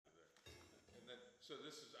So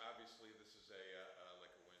this is obviously, this is a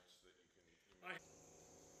like a winch that you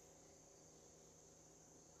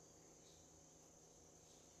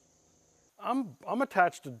can. I'm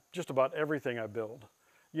attached to just about everything I build,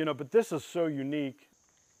 you know, but this is so unique.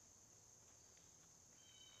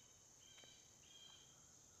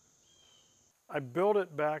 I built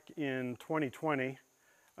it back in 2020.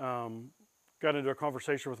 Got into a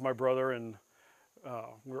conversation with my brother, and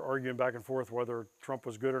we were arguing back and forth whether Trump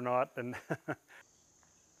was good or not. And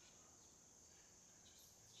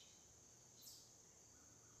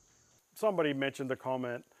somebody mentioned the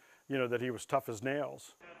comment, you know, that he was tough as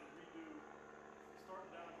nails. I had to redo,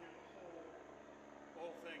 starting down here, the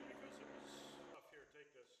whole thing, because it was tough. Here,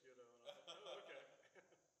 take this, you know. And I thought, oh, okay.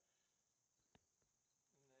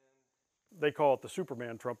 They call it the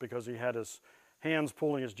Superman Trump because he had his hands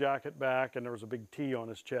pulling his jacket back, and there was a big T on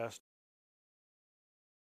his chest.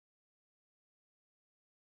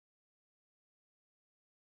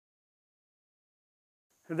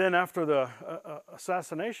 And then after the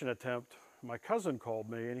assassination attempt, my cousin called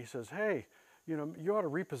me and he says, hey, you know, you ought to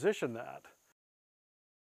reposition that.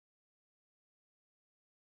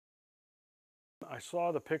 I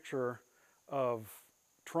saw the picture of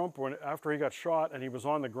Trump after he got shot, and he was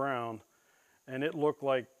on the ground, and it looked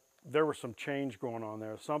like there was some change going on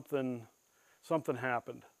there. Something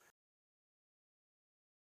happened.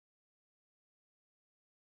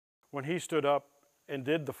 When he stood up and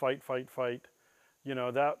did the fight, you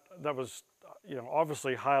know, that was, you know,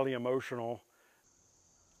 obviously highly emotional.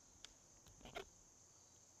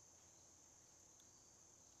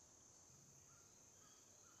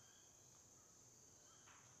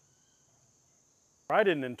 I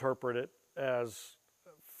didn't interpret it as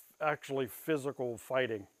actually physical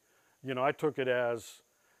fighting. You know, I took it as,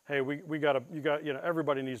 hey, you know,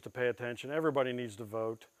 everybody needs to pay attention. Everybody needs to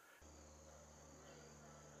vote.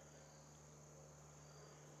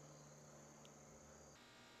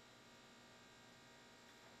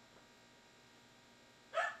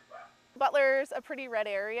 Butler's a pretty red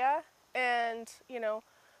area, and you know,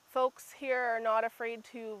 folks here are not afraid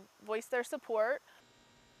to voice their support.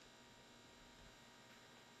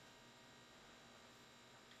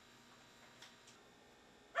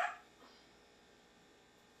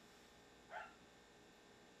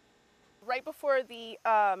 Right before the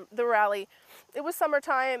rally, it was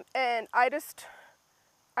summertime, and I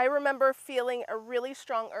remember feeling a really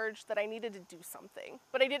strong urge that I needed to do something,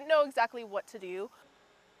 but I didn't know exactly what to do.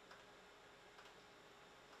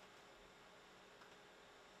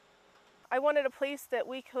 I wanted a place that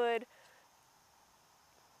we could,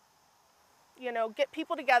 you know, get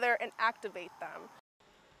people together and activate them.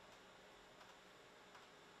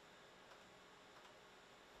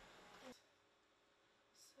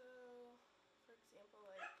 So, for example,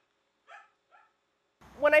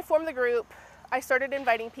 when I formed the group, I started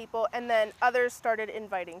inviting people, and then others started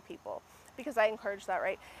inviting people because I encouraged that,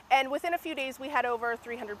 right? And within a few days, we had over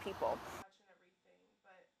 300 people.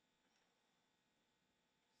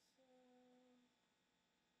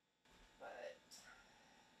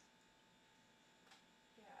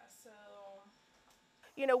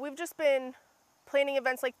 You know, we've just been planning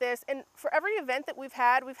events like this, and for every event that we've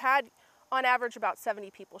had on average about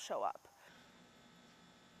 70 people show up.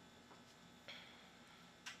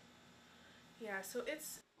 Yeah, so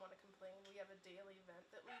it's, want to complain, we have a daily event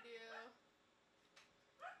that we do.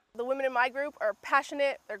 The women in my group are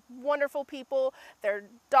passionate, they're wonderful people, they're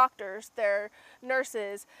doctors, they're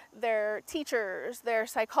nurses, they're teachers, they're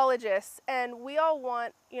psychologists, and we all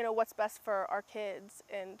want, you know, what's best for our kids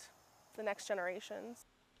and the next generations.